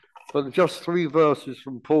But just 3 verses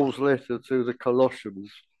from Paul's letter to the Colossians.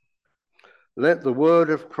 Let the word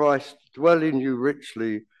of Christ dwell in you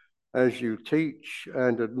richly as you teach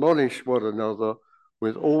and admonish one another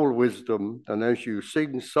with all wisdom, and as you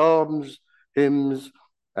sing psalms, hymns,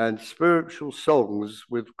 and spiritual songs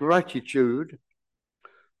with gratitude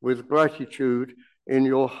in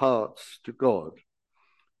your hearts to God.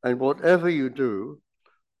 And whatever you do,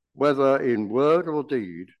 whether in word or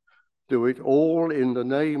deed, do it all in the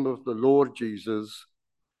name of the Lord Jesus,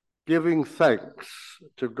 giving thanks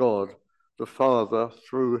to God the Father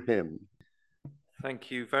through him.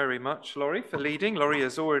 Thank you very much, Laurie, for leading. Laurie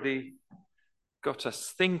has already got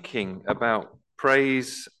us thinking about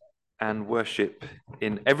praise and worship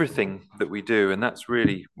in everything that we do, and that's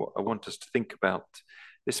really what I want us to think about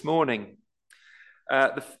this morning.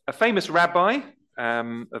 A famous rabbi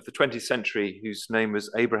of the 20th century, whose name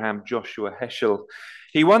was Abraham Joshua Heschel,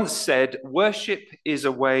 he once said, "Worship is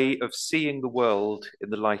a way of seeing the world in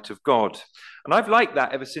the light of God." And I've liked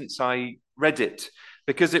that ever since I read it,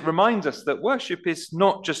 because it reminds us that worship is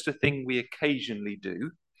not just a thing we occasionally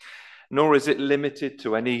do, nor is it limited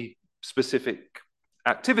to any specific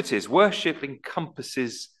activities. Worship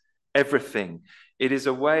encompasses everything. It is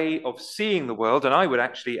a way of seeing the world, and I would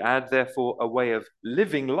actually add, therefore, a way of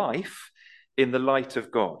living life in the light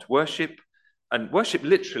of God. Worship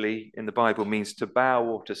literally in the Bible means to bow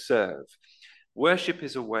or to serve. Worship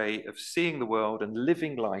is a way of seeing the world and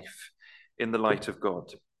living life in the light of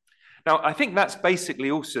God. Now, I think that's basically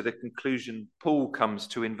also the conclusion Paul comes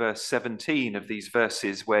to in verse 17 of these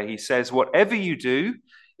verses, where he says, whatever you do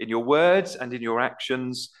in your words and in your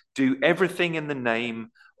actions, do everything in the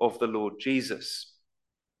name of the Lord Jesus.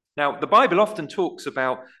 Now, the Bible often talks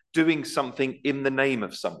about doing something in the name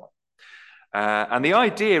of someone. And the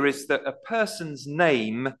idea is that a person's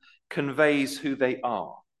name conveys who they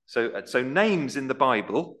are. So names in the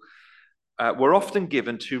Bible were often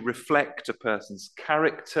given to reflect a person's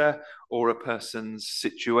character or a person's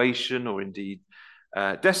situation or indeed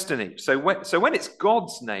destiny. So when it's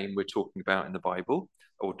God's name we're talking about in the Bible,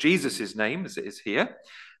 or Jesus's name as it is here,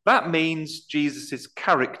 that means Jesus's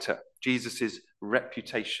character, Jesus's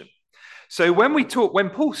reputation. So when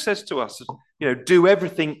Paul says to us, do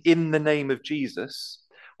everything in the name of Jesus,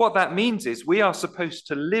 what that means is we are supposed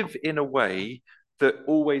to live in a way that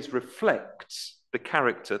always reflects the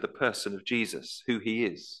character, the person of Jesus, who he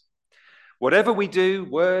is. Whatever we do,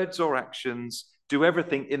 words or actions, do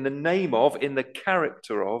everything in the name of, in the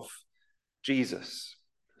character of Jesus.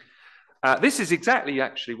 This is exactly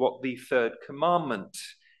actually what the third commandment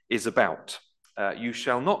is about. You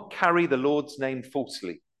shall not carry the Lord's name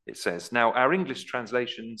falsely, it says. Now, our English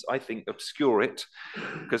translations, I think, obscure it,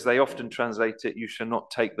 because they often translate it, you shall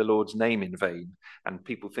not take the Lord's name in vain. And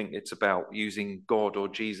people think it's about using God or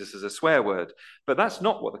Jesus as a swear word. But that's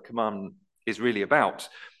not what the commandment is really about.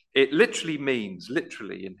 It literally means,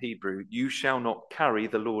 in Hebrew, you shall not carry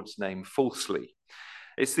the Lord's name falsely.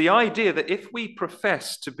 It's the idea that if we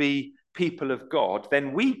profess to be people of God,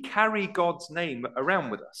 then we carry God's name around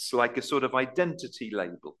with us like a sort of identity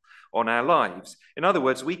label on our lives. In other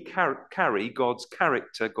words, we carry God's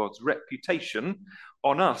character, God's reputation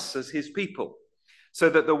on us as his people, so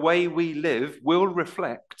that the way we live will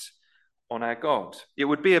reflect on our God. It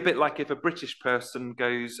would be a bit like if a British person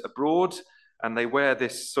goes abroad and they wear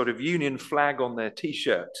this sort of Union flag on their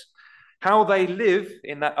T-shirt. How they live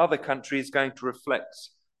in that other country is going to reflect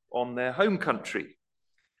on their home country.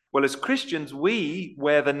 Well, as Christians, we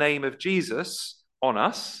wear the name of Jesus on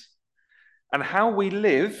us, and how we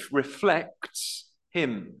live reflects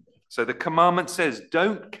him. So the commandment says,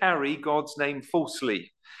 don't carry God's name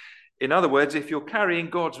falsely. In other words, if you're carrying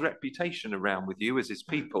God's reputation around with you as his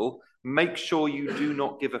people, make sure you do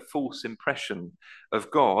not give a false impression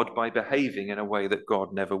of God by behaving in a way that God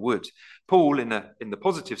never would. Paul, in the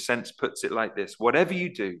positive sense, puts it like this: whatever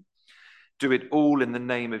you do it all in the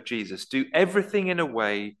name of Jesus. Do everything in a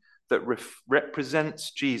way that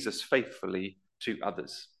represents Jesus faithfully to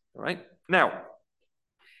others. All right? Now,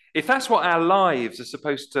 if that's what our lives are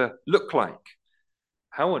supposed to look like,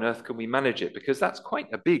 how on earth can we manage it? Because that's quite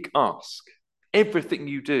a big ask. Everything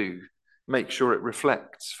you do, make sure it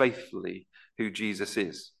reflects faithfully who Jesus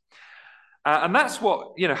is. And that's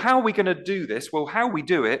what, how are we going to do this? Well, how we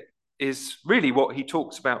do it is really what he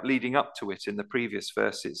talks about leading up to it in the previous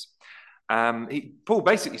verses. Paul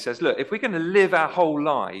basically says, look, if we're going to live our whole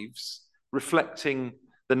lives reflecting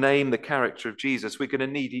the name, the character of Jesus, we're going to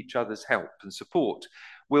need each other's help and support.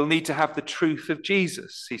 We'll need to have the truth of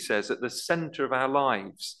Jesus, he says, at the center of our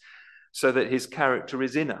lives so that his character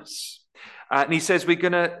is in us. And he says we're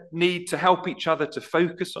going to need to help each other to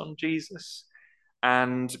focus on Jesus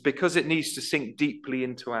And because it needs to sink deeply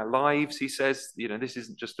into our lives, he says, this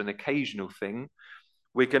isn't just an occasional thing.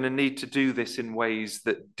 We're going to need to do this in ways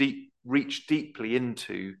that reach deeply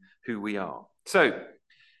into who we are. So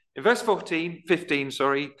in verse 15,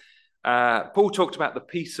 Paul talked about the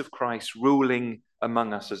peace of Christ ruling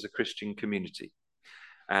among us as a Christian community.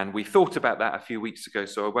 And we thought about that a few weeks ago,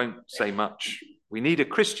 so I won't say much. We need a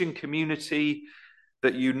Christian community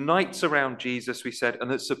that unites around Jesus, we said,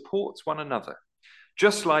 and that supports one another,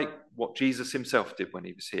 just like what Jesus himself did when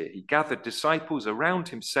he was here. He gathered disciples around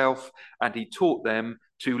himself and he taught them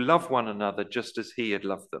to love one another just as he had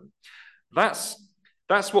loved them. That's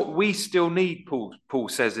what we still need, Paul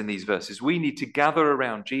says in these verses. We need to gather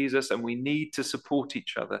around Jesus and we need to support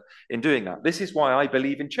each other in doing that. This is why I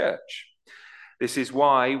believe in church. This is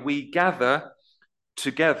why we gather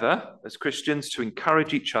together as Christians to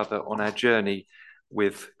encourage each other on our journey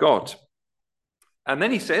with God. And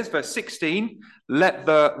then he says, verse 16, let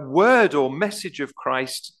the word or message of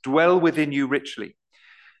Christ dwell within you richly.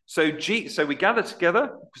 So we gather together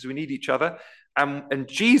because we need each other, and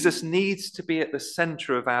Jesus needs to be at the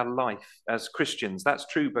center of our life as Christians. That's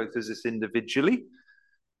true both as us individually,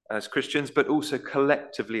 as Christians, but also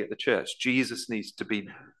collectively at the church. Jesus needs to be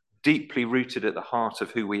deeply rooted at the heart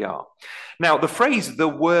of who we are. Now, the phrase, the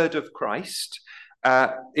word of Christ,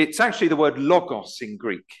 it's actually the word logos in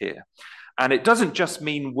Greek here. And it doesn't just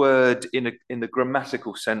mean word in the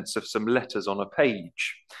grammatical sense of some letters on a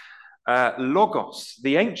page. Logos,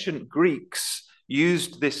 the ancient Greeks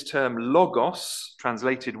used this term logos,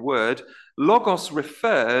 translated word. Logos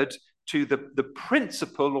referred to the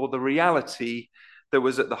principle or the reality that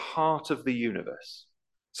was at the heart of the universe.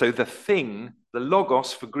 So the thing, the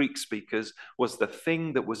logos for Greek speakers, was the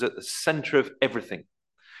thing that was at the center of everything.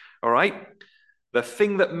 All right? The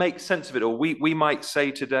thing that makes sense of it all. We might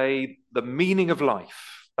say today, the meaning of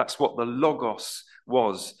life. That's what the logos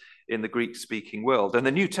was in the Greek-speaking world. And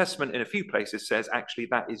the New Testament in a few places says, actually,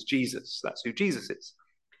 that is Jesus. That's who Jesus is.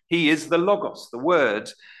 He is the logos, the word,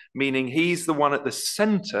 meaning he's the one at the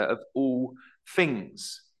center of all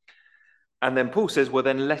things. And then Paul says, well,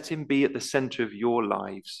 then let him be at the center of your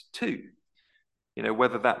lives too.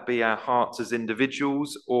 Whether that be our hearts as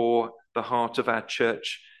individuals or the heart of our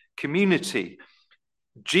church community.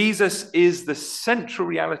 Jesus is the central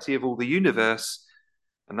reality of all the universe,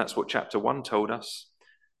 and that's what chapter 1 told us.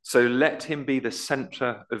 So let him be the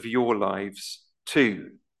center of your lives too.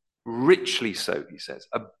 Richly so, he says,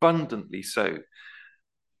 abundantly so.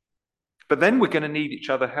 But then we're going to need each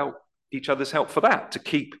other's help for that, to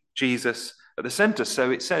keep Jesus at the center.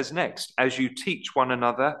 So it says next, as you teach one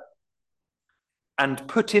another and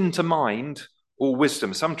put into mind all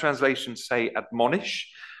wisdom. Some translations say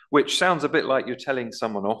admonish, which sounds a bit like you're telling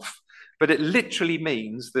someone off, but it literally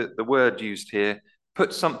means that the word used here,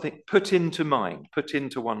 put into mind, put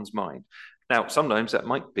into one's mind. Now, sometimes that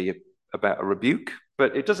might be about a rebuke,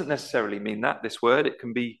 but it doesn't necessarily mean that, this word.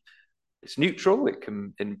 It's neutral, it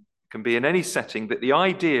can be in any setting, but the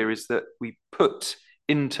idea is that we put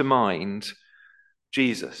into mind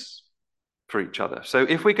Jesus for each other. So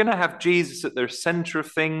if we're going to have Jesus at the center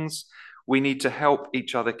of things, we need to help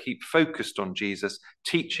each other keep focused on Jesus,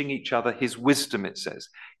 teaching each other his wisdom, it says,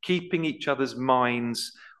 keeping each other's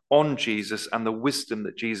minds on Jesus and the wisdom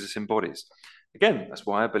that Jesus embodies. Again, that's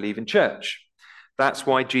why I believe in church. That's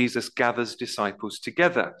why Jesus gathers disciples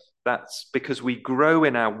together. That's because we grow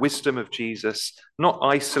in our wisdom of Jesus, not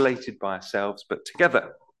isolated by ourselves, but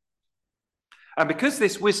together. And because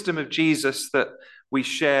this wisdom of Jesus that we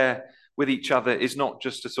share with each other is not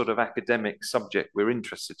just a sort of academic subject we're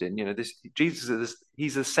interested in, Jesus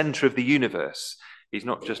he's the center of the universe. He's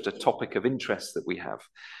not just a topic of interest that we have.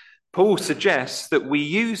 Paul suggests that we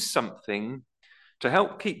use something to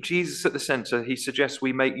help keep Jesus at the center. He suggests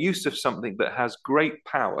we make use of something that has great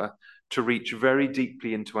power to reach very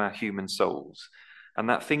deeply into our human souls. And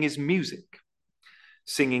that thing is music.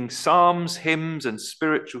 Singing psalms, hymns, and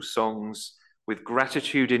spiritual songs with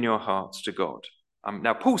gratitude in your hearts to God.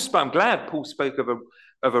 Now, I'm glad Paul spoke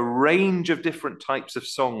of a range of different types of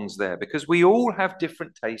songs there, because we all have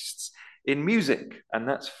different tastes in music, and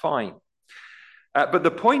that's fine. But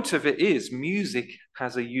the point of it is, music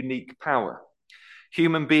has a unique power.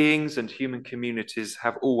 Human beings and human communities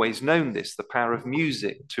have always known this, the power of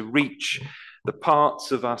music to reach the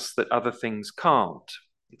parts of us that other things can't.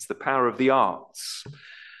 It's the power of the arts.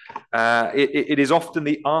 It is often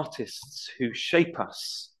the artists who shape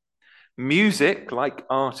us. Music, like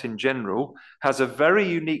art in general, has a very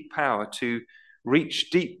unique power to reach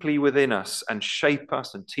deeply within us and shape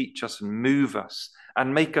us and teach us and move us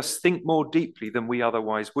and make us think more deeply than we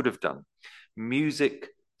otherwise would have done. Music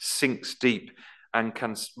sinks deep. and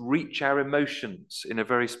can reach our emotions in a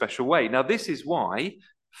very special way. Now, this is why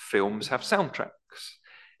films have soundtracks.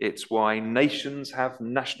 It's why nations have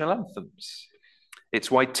national anthems. It's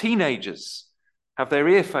why teenagers have their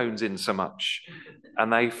earphones in so much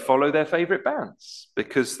and they follow their favorite bands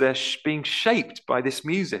because they're being shaped by this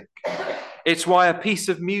music. It's why a piece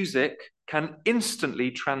of music can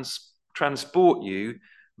instantly transport you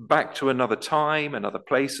back to another time, another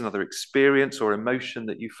place, another experience or emotion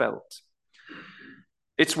that you felt.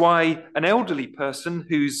 It's why an elderly person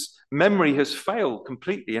whose memory has failed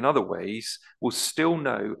completely in other ways will still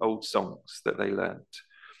know old songs that they learned.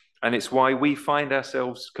 And it's why we find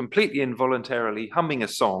ourselves completely involuntarily humming a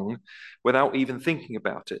song without even thinking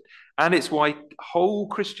about it. And it's why whole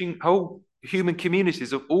human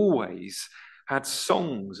communities have always had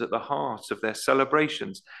songs at the heart of their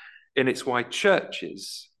celebrations. And it's why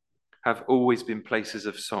churches have always been places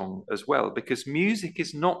of song as well, because music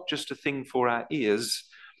is not just a thing for our ears,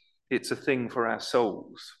 it's a thing for our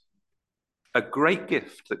souls. A great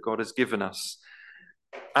gift that God has given us.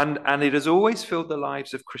 And it has always filled the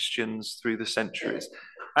lives of Christians through the centuries.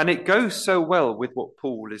 And it goes so well with what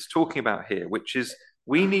Paul is talking about here, which is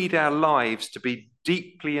we need our lives to be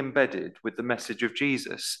deeply embedded with the message of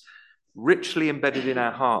Jesus, richly embedded in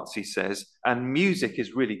our hearts, he says, and music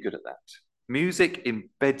is really good at that. Music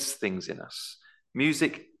embeds things in us.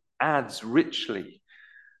 Music adds richly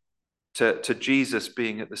to Jesus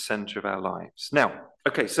being at the center of our lives. Now,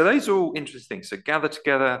 okay, so those are all interesting things. So gather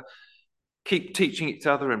together, keep teaching each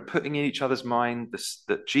other and putting in each other's mind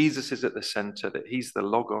that Jesus is at the center, that he's the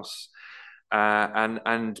Logos,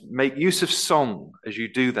 and make use of song as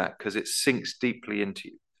you do that because it sinks deeply into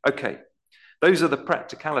you. Okay, those are the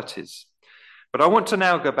practicalities. But I want to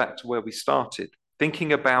now go back to where we started,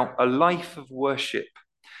 thinking about a life of worship,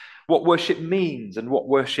 what worship means and what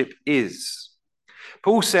worship is.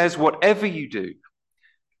 Paul says, whatever you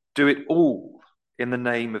do it all in the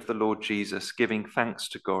name of the Lord Jesus, giving thanks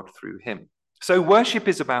to God through him. So worship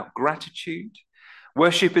is about gratitude.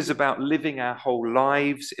 Worship is about living our whole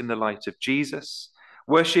lives in the light of Jesus.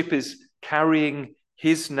 Worship is carrying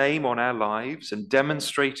his name on our lives and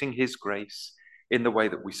demonstrating his grace in the way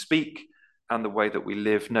that we speak and the way that we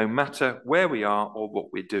live, no matter where we are or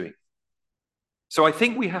what we're doing. So I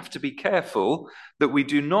think we have to be careful that we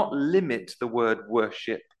do not limit the word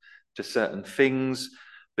worship to certain things,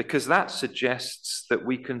 because that suggests that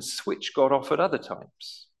we can switch God off at other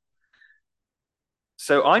times.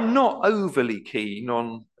 So I'm not overly keen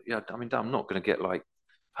on, I'm not going to get like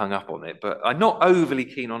hung up on it, but I'm not overly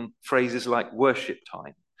keen on phrases like worship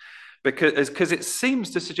time, because it seems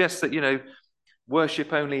to suggest that,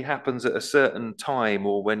 worship only happens at a certain time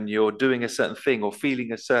or when you're doing a certain thing or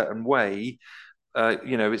feeling a certain way.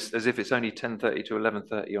 It's as if it's only 10:30 to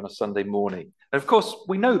 11:30 on a Sunday morning. And of course,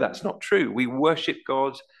 we know that's not true. We worship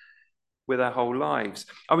God with our whole lives.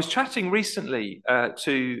 I was chatting recently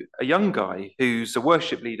to a young guy who's a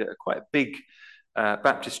worship leader at quite a big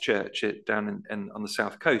Baptist church down on the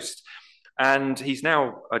south coast. And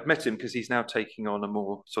I'd met him because he's now taking on a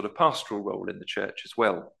more sort of pastoral role in the church as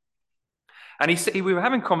well. And we were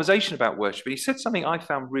having a conversation about worship, and he said something I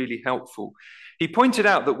found really helpful. He pointed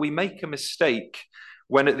out that we make a mistake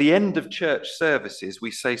when at the end of church services,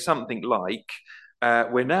 we say something like,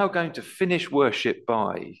 we're now going to finish worship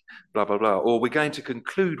by blah, blah, blah, or we're going to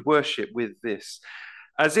conclude worship with this,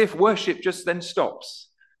 as if worship just then stops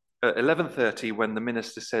at 11:30 when the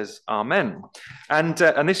minister says amen. And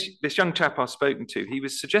this young chap I've spoken to, he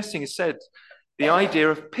was suggesting, he said, the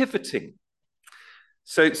idea of pivoting.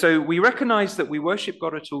 So we recognize that we worship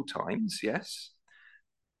God at all times, yes,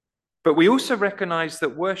 but we also recognize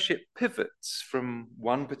that worship pivots from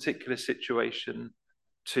one particular situation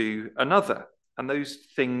to another, and those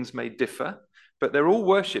things may differ, but they're all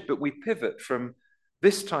worship, but we pivot from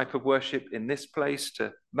this type of worship in this place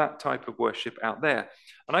to that type of worship out there.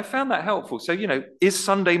 And I found that helpful. So, is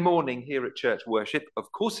Sunday morning here at church worship?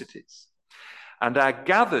 Of course it is. And our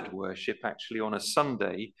gathered worship actually on a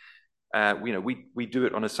Sunday, we do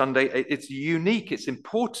it on a Sunday. It's unique, it's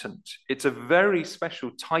important. It's a very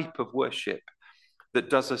special type of worship that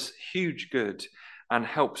does us huge good and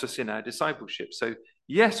helps us in our discipleship. So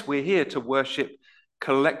yes, we're here to worship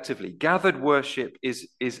collectively. Gathered worship is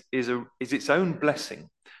its own blessing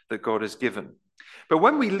that God has given. But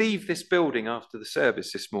when we leave this building after the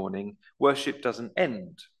service this morning, worship doesn't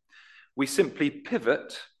end. We simply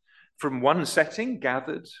pivot from one setting,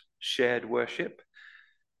 gathered, shared worship,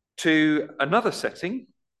 to another setting,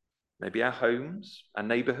 maybe our homes, our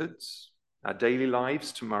neighborhoods, our daily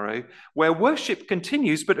lives tomorrow, where worship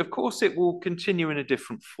continues, but of course it will continue in a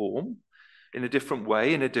different form, in a different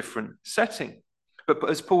way, in a different setting. But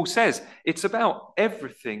as Paul says, it's about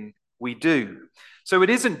everything we do. So it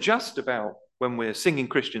isn't just about when we're singing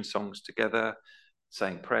Christian songs together,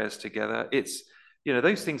 saying prayers together. It's,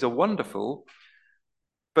 those things are wonderful,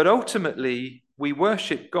 but ultimately we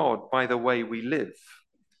worship God by the way we live,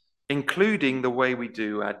 including the way we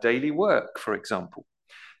do our daily work, for example,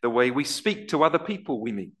 the way we speak to other people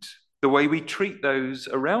we meet, the way we treat those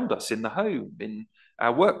around us in the home, in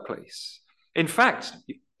our workplace. In fact,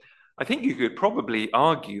 I think you could probably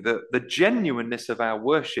argue that the genuineness of our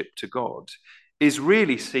worship to God is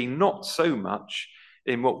really seen not so much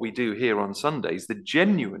in what we do here on Sundays. The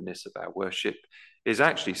genuineness of our worship is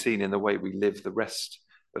actually seen in the way we live the rest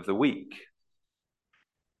of the week.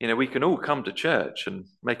 We can all come to church and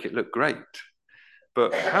make it look great,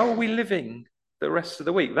 but how are we living the rest of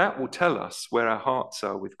the week? That will tell us where our hearts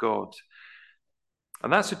are with God.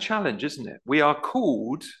 And that's a challenge, isn't it? We are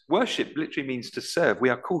called, worship literally means to serve. We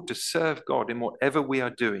are called to serve God in whatever we are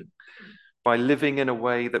doing by living in a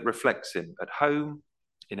way that reflects Him at home,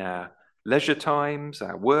 in our leisure times,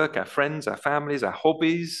 our work, our friends, our families, our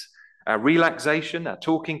hobbies, our relaxation, our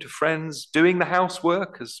talking to friends, doing the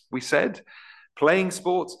housework, as we said, playing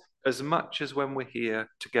sports, as much as when we're here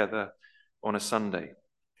together on a Sunday.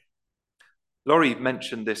 Laurie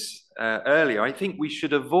mentioned this earlier. I think we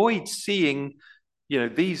should avoid seeing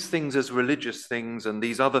these things as religious things and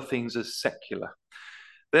these other things as secular.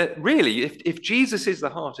 That really, if Jesus is the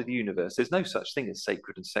heart of the universe, there's no such thing as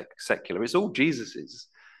sacred and secular. It's all Jesus's.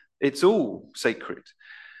 It's all sacred.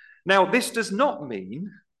 Now, this does not mean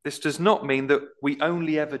that we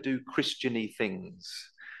only ever do Christian-y things,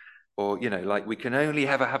 or like we can only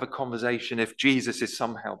ever have a conversation if Jesus is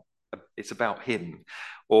somehow, it's about Him,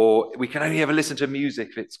 or we can only ever listen to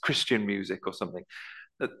music if it's Christian music or something.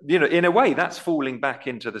 In a way, that's falling back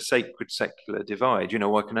into the sacred-secular divide.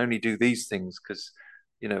 I can only do these things because,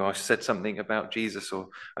 I've said something about Jesus or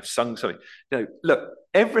I've sung something. Look,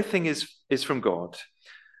 everything is from God,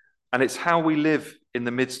 and it's how we live in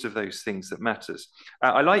the midst of those things that matters.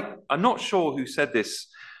 I'm not sure who said this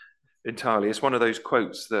entirely. It's one of those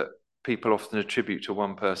quotes that people often attribute to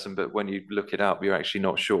one person, but when you look it up, you're actually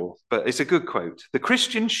not sure. But it's a good quote. The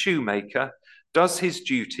Christian shoemaker does his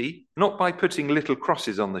duty, not by putting little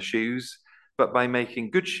crosses on the shoes, but by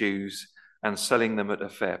making good shoes and selling them at a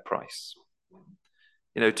fair price.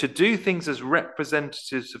 To do things as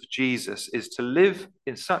representatives of Jesus is to live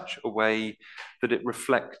in such a way that it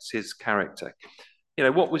reflects His character.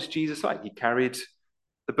 What was Jesus like? He carried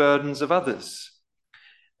the burdens of others.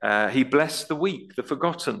 He blessed the weak, the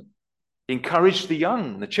forgotten. He encouraged the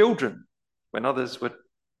young, the children, when others were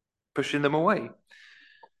pushing them away.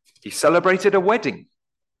 He celebrated a wedding.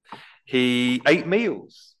 He ate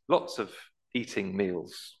meals, lots of eating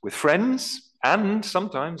meals, with friends and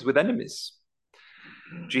sometimes with enemies.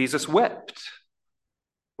 Jesus wept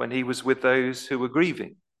when He was with those who were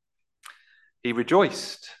grieving. He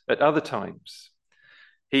rejoiced at other times.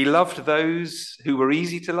 He loved those who were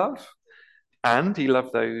easy to love, and He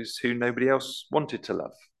loved those who nobody else wanted to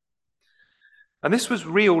love. And this was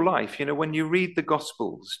real life. When you read the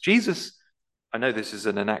Gospels, Jesus, I know this is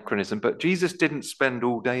an anachronism, but Jesus didn't spend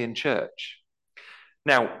all day in church.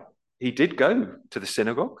 Now, He did go to the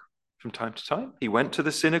synagogue from time to time. He went to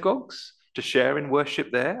the synagogues to share in worship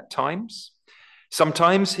there at times.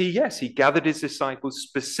 Sometimes he gathered His disciples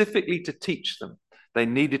specifically to teach them. They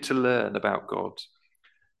needed to learn about God.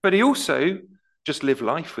 But He also just lived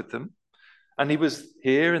life with them. And He was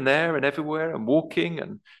here and there and everywhere and walking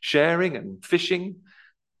and sharing and fishing.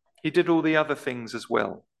 He did all the other things as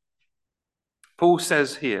well. Paul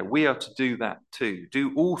says here, we are to do that too,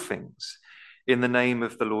 do all things in the name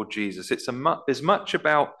of the Lord Jesus. It's as much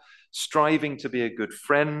about striving to be a good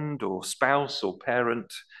friend or spouse or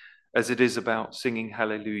parent as it is about singing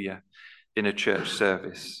hallelujah in a church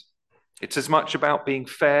service. It's as much about being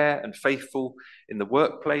fair and faithful in the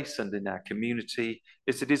workplace and in our community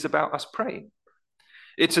as it is about us praying.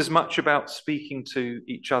 It's as much about speaking to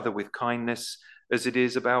each other with kindness as it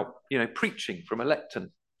is about, preaching from a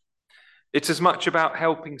lectern. It's as much about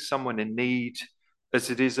helping someone in need as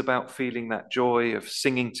it is about feeling that joy of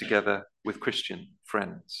singing together with Christian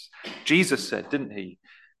friends. Jesus said, didn't He,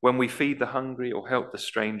 when we feed the hungry or help the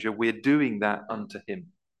stranger, we're doing that unto Him.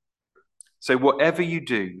 So whatever you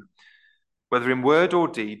do, whether in word or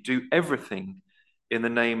deed, do everything in the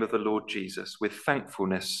name of the Lord Jesus with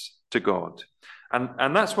thankfulness to God.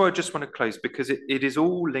 And that's why I just want to close, because it is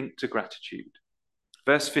all linked to gratitude.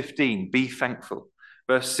 Verse 15, be thankful.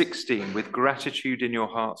 Verse 16, with gratitude in your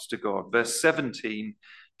hearts to God. Verse 17,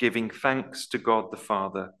 giving thanks to God the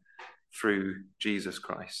Father through Jesus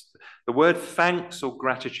Christ. The word thanks or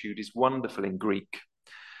gratitude is wonderful in Greek.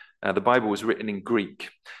 The Bible was written in Greek.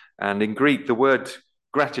 And in Greek, the word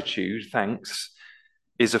gratitude, thanks,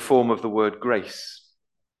 is a form of the word grace.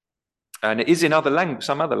 And it is in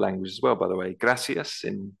some other languages as well, by the way. Gracias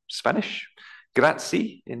in Spanish,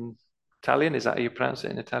 grazie in Italian. Is that how you pronounce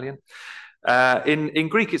it in Italian? In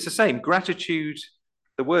Greek, it's the same. Gratitude,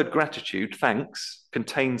 the word gratitude, thanks,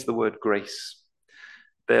 contains the word grace.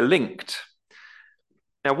 They're linked.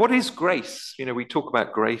 Now, what is grace? You know, we talk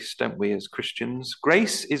about grace, don't we, as Christians?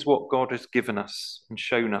 Grace is what God has given us and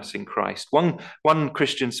shown us in Christ. One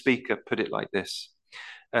Christian speaker put it like this.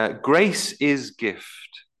 Grace is gift.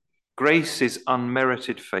 Grace is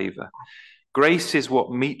unmerited favor. Grace is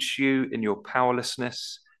what meets you in your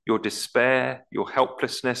powerlessness, your despair, your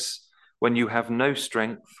helplessness, when you have no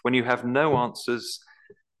strength, when you have no answers,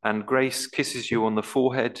 and grace kisses you on the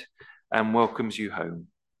forehead and welcomes you home.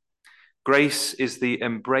 Grace is the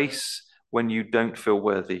embrace when you don't feel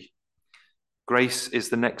worthy. Grace is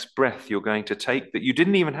the next breath you're going to take that you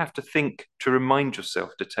didn't even have to think to remind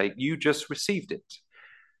yourself to take. You just received it,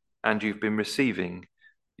 and you've been receiving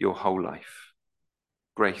your whole life.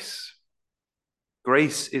 Grace.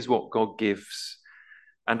 Grace is what God gives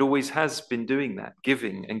and always has been doing that,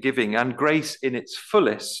 giving and giving. And grace in its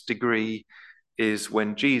fullest degree is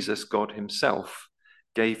when Jesus, God himself,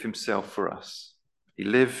 gave himself for us. He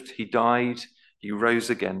lived, he died, he rose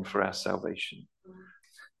again for our salvation.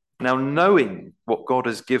 Now, knowing what God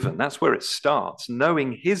has given, that's where it starts.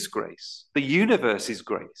 Knowing his grace, the universe's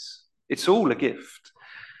grace. It's all a gift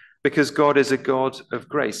because God is a God of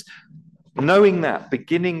grace. Knowing that,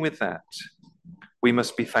 beginning with that, we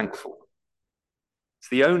must be thankful. It's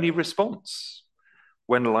the only response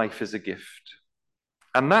when life is a gift.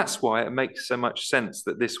 And that's why it makes so much sense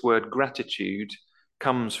that this word gratitude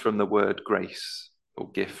comes from the word grace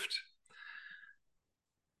or gift.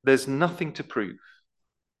 There's nothing to prove.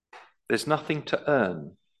 There's nothing to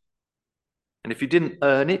earn. And if you didn't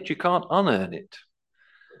earn it, you can't unearn it.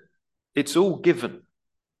 It's all given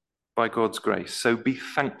by God's grace. So be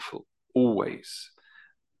thankful always.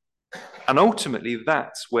 And ultimately,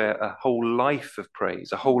 that's where a whole life of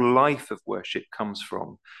praise, a whole life of worship comes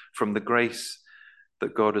from the grace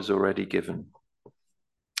that God has already given.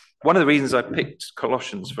 One of the reasons I picked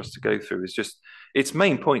Colossians for us to go through is just, its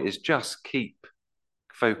main point is just keep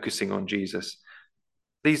focusing on Jesus.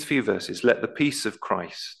 These few verses, let the peace of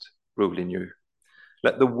Christ rule in you.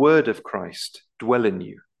 Let the word of Christ dwell in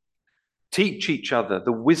you. Teach each other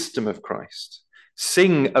the wisdom of Christ.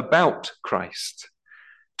 Sing about Christ.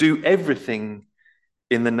 Do everything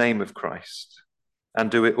in the name of Christ, and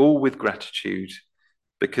do it all with gratitude,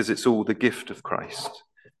 because it's all the gift of Christ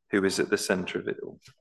who is at the center of it all.